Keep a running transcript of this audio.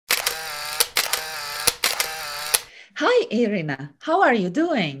Hi, Irina. How are you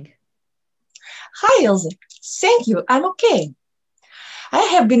doing? Hi, Ilze. Thank you. I'm okay. I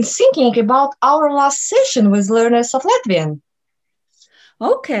have been thinking about our last session with learners of Latvian.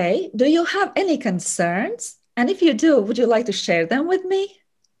 Okay. Do you have any concerns? And if you do, would you like to share them with me?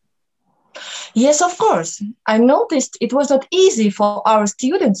 Yes, of course. I noticed it was not easy for our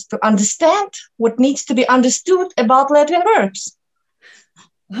students to understand what needs to be understood about Latvian verbs.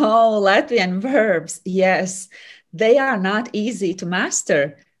 Oh, Latvian verbs. Yes, they are not easy to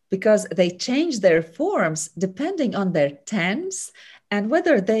master because they change their forms depending on their tense and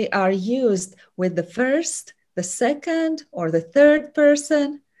whether they are used with the first, the second, or the third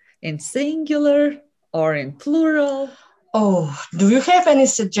person, in singular or in plural. Oh, do you have any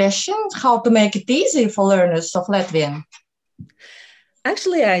suggestions how to make it easy for learners of Latvian?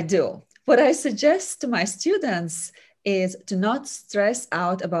 Actually, I do. What I suggest to my students is to not stress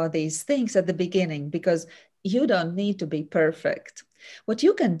out about these things at the beginning because you don't need to be perfect. What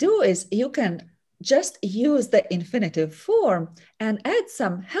you can do is you can just use the infinitive form and add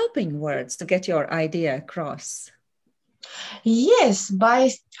some helping words to get your idea across. Yes,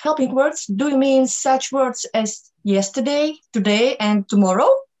 by helping words, do you mean such words as yesterday, today, and tomorrow?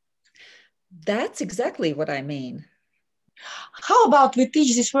 That's exactly what I mean. How about we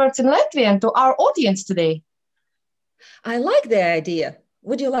teach these words in Latvian to our audience today? I like the idea.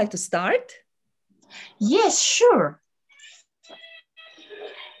 Would you like to start? Yes, sure.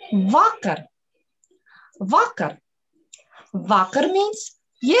 Vakar. Vakar. Vakar means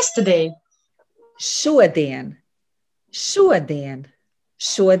yesterday. Šodien. Šodien.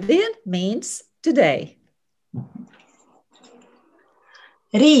 Šodien means today.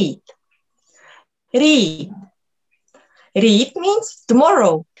 Rīt. Rīt. Rīt means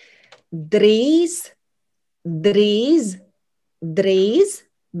tomorrow. Drīz. Drīz. Drīz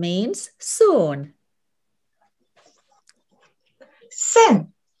means soon.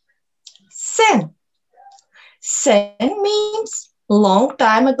 Sen. Sen. Sen means long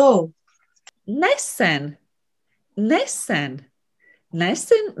time ago. Nesen. Nesen.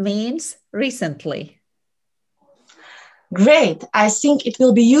 Nesen means recently. Great. I think it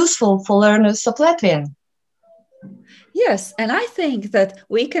will be useful for learners of Latvian. Yes, and I think that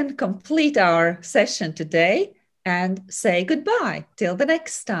we can complete our session today and say goodbye till the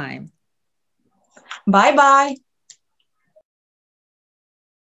next time. Bye-bye.